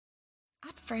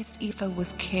At first Aoife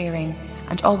was caring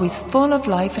and always full of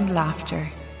life and laughter.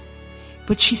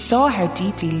 But she saw how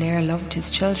deeply Léir loved his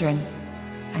children,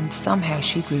 and somehow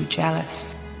she grew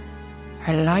jealous.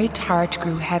 Her light heart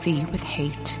grew heavy with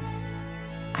hate,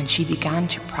 and she began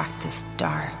to practice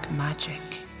dark magic.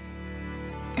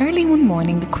 Early one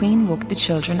morning the Queen woke the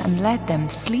children and led them,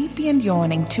 sleepy and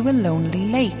yawning, to a lonely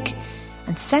lake,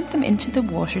 and sent them into the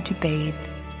water to bathe.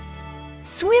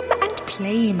 "Swim and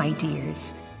play, my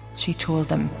dears," she told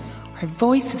them, her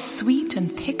voice as sweet and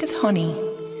thick as honey.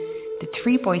 The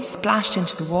three boys splashed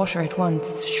into the water at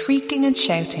once, shrieking and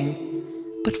shouting,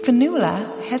 but Fionnuala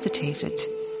hesitated.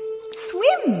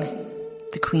 "Swim,"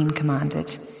 the Queen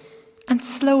commanded, and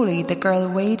slowly the girl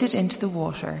waded into the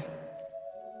water.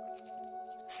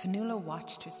 Fionnuala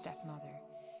watched her stepmother.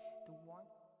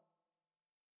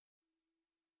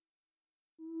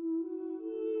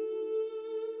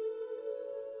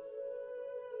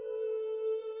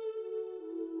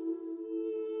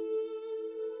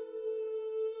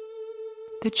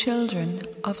 The children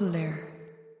of Léir.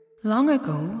 Long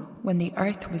ago, when the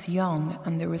earth was young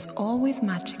and there was always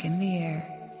magic in the air,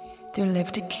 there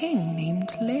lived a king named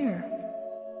Léir.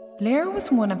 Léir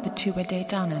was one of the Tuatha Dé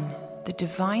Danann, the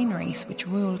divine race which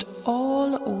ruled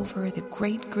all over the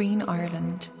great green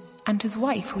Ireland, and his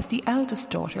wife was the eldest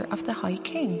daughter of the High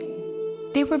King.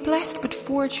 They were blessed with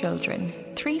 4 children,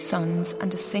 3 sons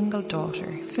and a single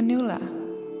daughter, Fionnuala.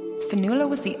 Fionnuala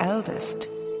was the eldest,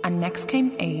 and next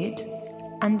came Aed,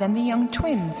 and then the young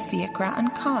twins, Fiachra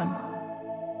and Con.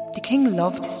 The king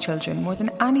loved his children more than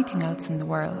anything else in the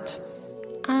world,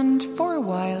 and for a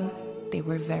while they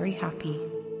were very happy.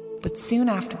 But soon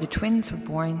after the twins were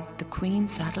born, the queen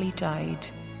sadly died.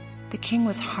 The king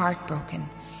was heartbroken,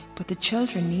 but the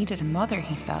children needed a mother,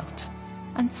 he felt,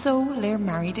 and so Léir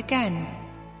married again,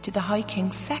 to the High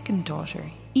King's second daughter,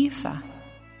 Aoife.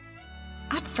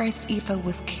 At first Aoife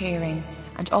was caring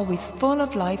and always full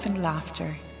of life and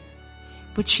laughter.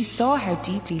 But she saw how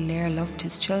deeply Léir loved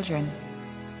his children,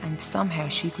 and somehow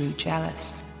she grew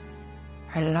jealous.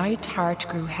 Her light heart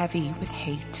grew heavy with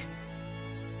hate,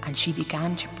 and she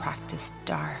began to practice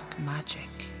dark magic.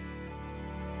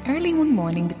 Early one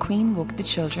morning the Queen woke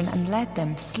the children and led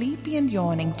them, sleepy and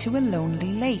yawning, to a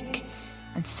lonely lake,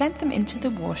 and sent them into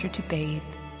the water to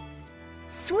bathe.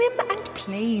 "Swim and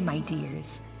play, my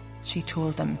dears," she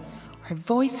told them, her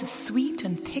voice as sweet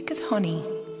and thick as honey.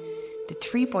 The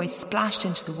 3 boys splashed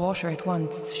into the water at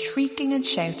once, shrieking and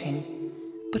shouting,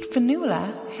 but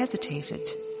Fionnuala hesitated.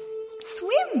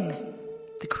 "Swim,"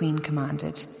 the Queen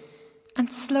commanded, and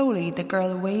slowly the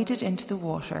girl waded into the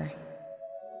water.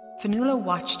 Fionnuala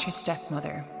watched her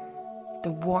stepmother.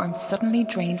 The warmth suddenly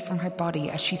drained from her body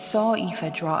as she saw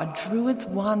Aoife draw a druid's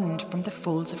wand from the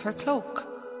folds of her cloak.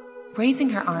 Raising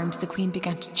her arms, the Queen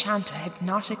began to chant a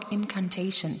hypnotic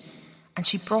incantation, and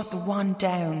she brought the wand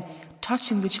down,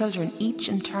 touching the children each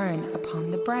in turn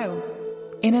upon the brow.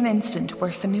 In an instant,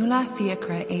 where Fionnuala,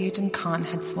 Fiachra, Aed and Con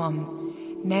had swum,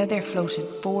 now there floated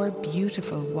 4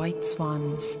 beautiful white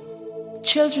swans.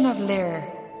 "Children of Léir,"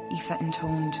 Aoife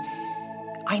intoned,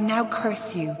 "I now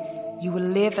curse you. You will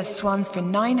live as swans for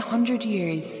 900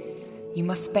 years. You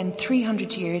must spend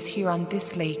 300 years here on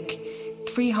this lake,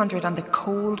 300 on the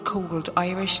cold, cold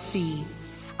Irish Sea,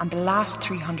 and the last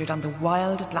 300 on the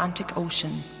wild Atlantic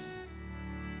Ocean."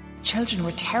 Children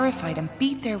were terrified and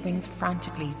beat their wings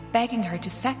frantically, begging her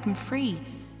to set them free.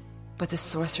 But the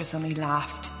sorceress only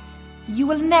laughed. "You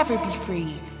will never be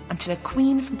free until a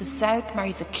queen from the south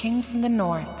marries a king from the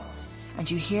north, and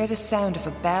you hear the sound of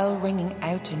a bell ringing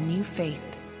out a new faith."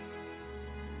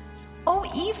 "Oh,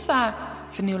 Aoife,"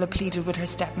 Fionnuala pleaded with her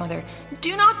stepmother,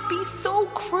 "do not be so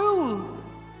cruel."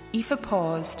 Aoife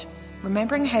paused,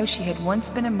 remembering how she had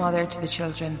once been a mother to the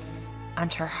children,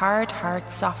 and her hard heart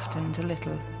softened a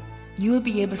little. "You will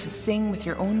be able to sing with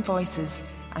your own voices,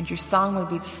 and your song will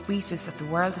be the sweetest that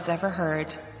the world has ever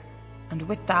heard." And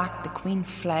with that, the Queen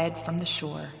fled from the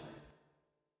shore.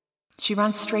 She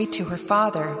ran straight to her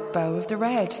father, Bow of the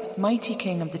Red, mighty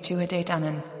king of the Tuatha Dé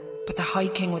Danann. But the High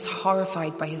King was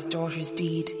horrified by his daughter's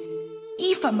deed.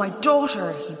 "Aoife, my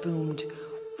daughter," he boomed,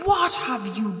 "what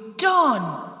have you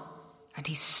done?" And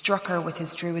he struck her with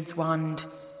his druid's wand.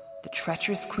 The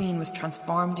treacherous queen was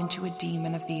transformed into a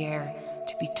demon of the air,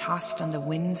 to be tossed on the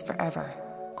winds forever.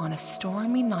 On a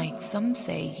stormy night, some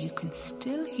say you can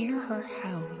still hear her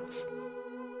howls.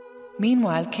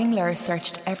 Meanwhile, King Léir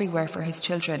searched everywhere for his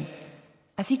children.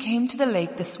 As he came to the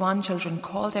lake, the swan children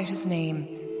called out his name.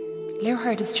 Léir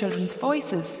heard his children's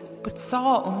voices, but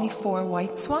saw only 4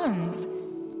 white swans.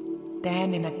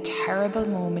 Then, in a terrible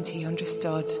moment, he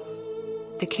understood.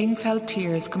 The king felt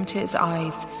tears come to his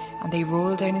eyes, and they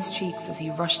rolled down his cheeks as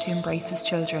he rushed to embrace his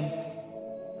children.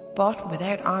 but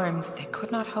without arms they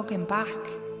could not hug him back.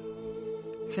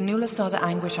 Fionnuala saw the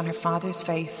anguish on her father's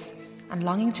face, and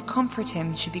longing to comfort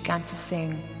him, she began to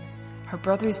sing. Her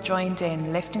brothers joined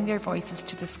in, lifting their voices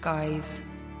to the skies.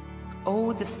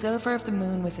 Oh, the silver of the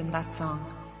moon was in that song.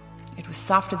 It was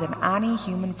softer than any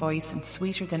human voice and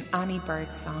sweeter than any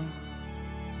bird song.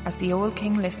 As the old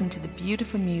king listened to the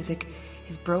beautiful music,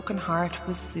 his broken heart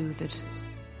was soothed.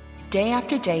 Day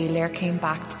after day, Lir came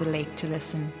back to the lake to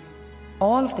listen.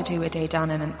 All of the Tuatha Dé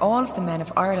Danann and all of the men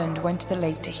of Ireland went to the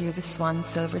lake to hear the swan's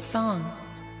silver song.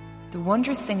 The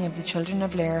wondrous singing of the children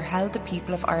of Lir held the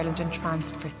people of Ireland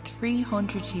entranced for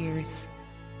 300 years.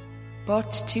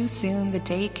 But too soon the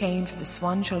day came for the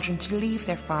swan children to leave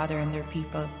their father and their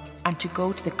people, and to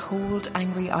go to the cold,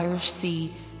 angry Irish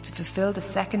Sea to fulfill the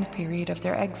second period of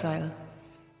their exile.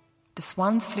 The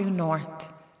swans flew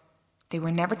north. They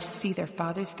were never to see their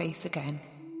father's face again.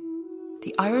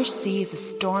 The Irish Sea is a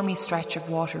stormy stretch of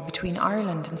water between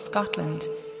Ireland and Scotland.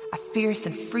 A fierce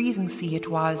and freezing sea it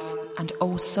was, and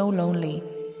oh so lonely.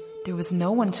 There was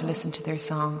no one to listen to their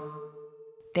song.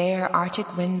 There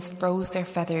Arctic winds froze their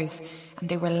feathers, and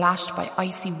they were lashed by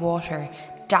icy water,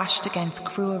 dashed against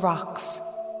cruel rocks.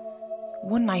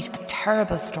 One night a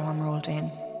terrible storm rolled in.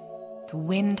 The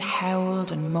wind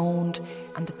howled and moaned,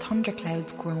 and the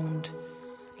thunderclouds groaned.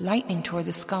 Lightning tore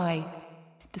the sky.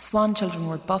 The swan children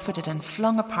were buffeted and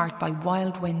flung apart by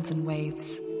wild winds and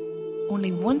waves.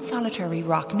 Only one solitary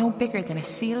rock, no bigger than a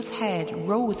seal's head,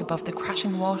 rose above the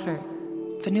crashing water.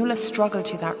 Fionnuala struggled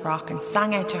to that rock and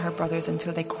sang out to her brothers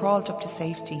until they crawled up to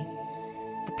safety.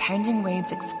 The pounding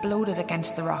waves exploded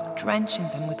against the rock, drenching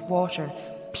them with water,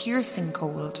 piercing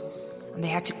cold, and they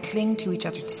had to cling to each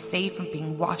other to save from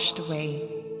being washed away.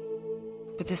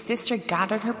 But the sister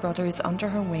gathered her brothers under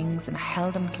her wings and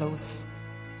held them close.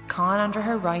 Con under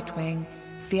her right wing,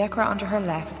 Fiachra under her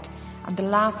left, and the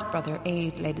last brother,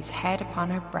 Aed, laid his head upon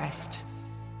her breast.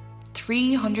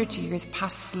 300 years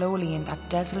passed slowly in that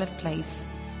desolate place,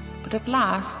 but at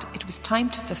last it was time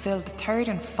to fulfill the third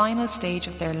and final stage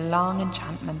of their long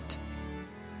enchantment.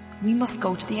 We must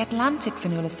go to the Atlantic,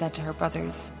 Fionnuala said to her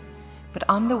brothers, but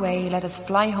on the way let us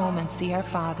fly home and see our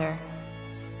father.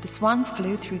 The swans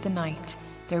flew through the night,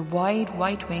 their wide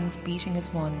white wings beating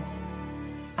as one,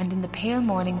 and in the pale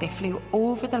morning they flew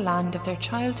over the land of their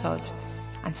childhood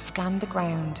and scanned the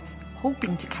ground,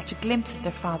 hoping to catch a glimpse of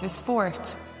their father's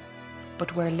fort.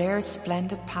 But where Lir's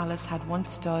splendid palace had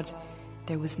once stood,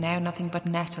 there was now nothing but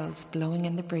nettles blowing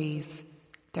in the breeze.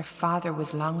 Their father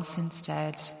was long since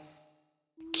dead.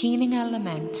 Keening a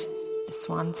lament, the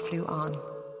swans flew on.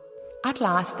 At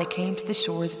last they came to the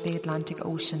shores of the Atlantic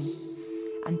Ocean,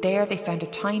 and there they found a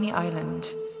tiny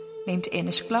island named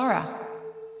Inishglora.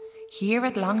 Here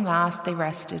at long last they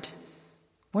rested.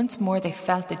 Once more they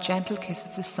felt the gentle kiss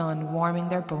of the sun warming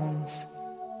their bones.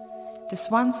 The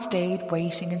swans stayed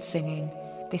waiting and singing.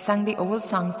 They sang the old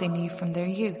songs they knew from their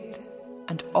youth,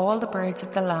 and all the birds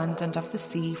of the land and of the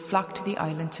sea flocked to the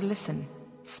island to listen,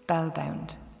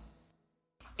 spellbound.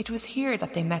 It was here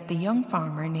that they met the young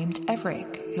farmer named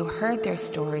Everic, who heard their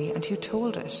story and who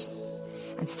told it.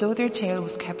 And so their tale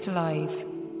was kept alive,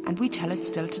 and we tell it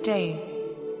still today.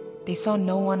 They saw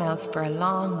no one else for a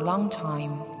long, long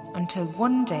time, until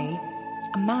one day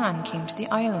a man came to the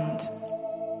island.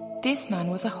 This man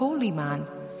was a holy man,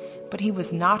 but he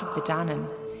was not of the Danann,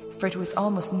 for it was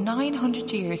almost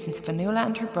 900 years since Fionnuala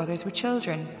and her brothers were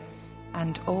children,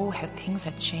 and oh, how things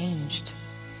had changed.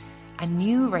 A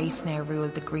new race now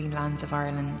ruled the green lands of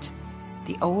Ireland.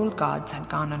 The old gods had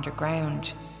gone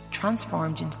underground,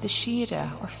 transformed into the Síoda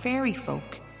or fairy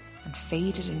folk, and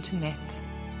faded into myth.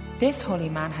 This holy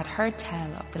man had heard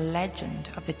tell of the legend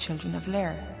of the children of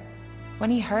Lir. When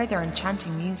he heard their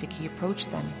enchanting music, he approached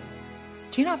them.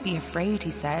 "Do not be afraid," he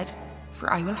said,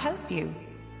 "for I will help you."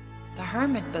 The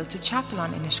hermit built a chapel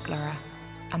on Inishglora,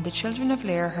 and the children of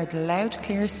Lir heard the loud,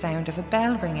 clear sound of a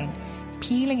bell ringing,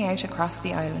 pealing out across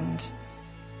the island.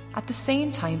 At the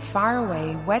same time, far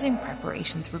away, wedding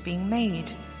preparations were being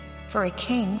made, for a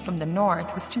king from the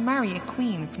north was to marry a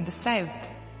queen from the south.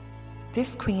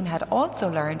 This queen had also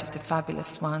learned of the fabulous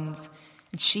swans,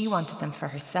 and she wanted them for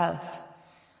herself.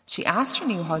 She asked her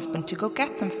new husband to go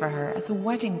get them for her as a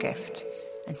wedding gift,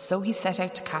 and so he set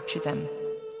out to capture them.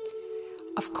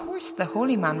 Of course, the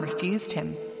holy man refused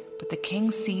him, but the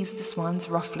king seized the swans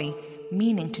roughly,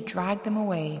 meaning to drag them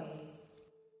away.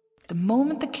 The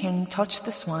moment the king touched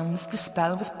the swans, the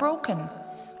spell was broken.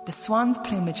 The swans'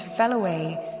 plumage fell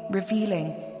away,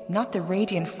 revealing not the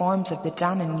radiant forms of the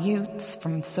Danann youths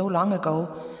from so long ago,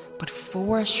 but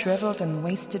 4 shriveled and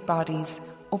wasted bodies,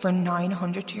 over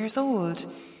 900 years old,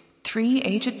 3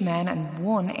 aged men and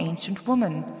 1 ancient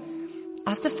woman.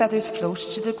 As the feathers floated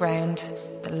to the ground,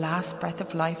 the last breath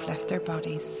of life left their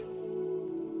bodies.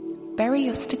 "Bury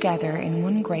us together in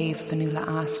one grave," Fionnuala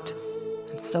asked,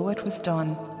 and so it was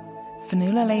done.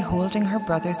 Fionnuala lay holding her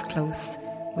brothers close,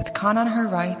 with Con on her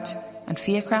right and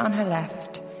Fiachra on her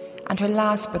left, and her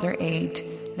last brother Aed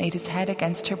laid his head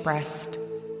against her breast.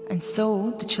 And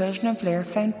so the children of Lir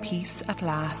found peace at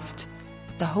last.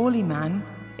 But the holy man,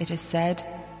 it is said,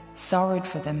 sorrowed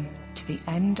for them to the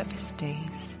end of his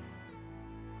days.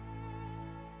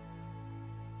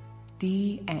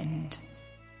 The end.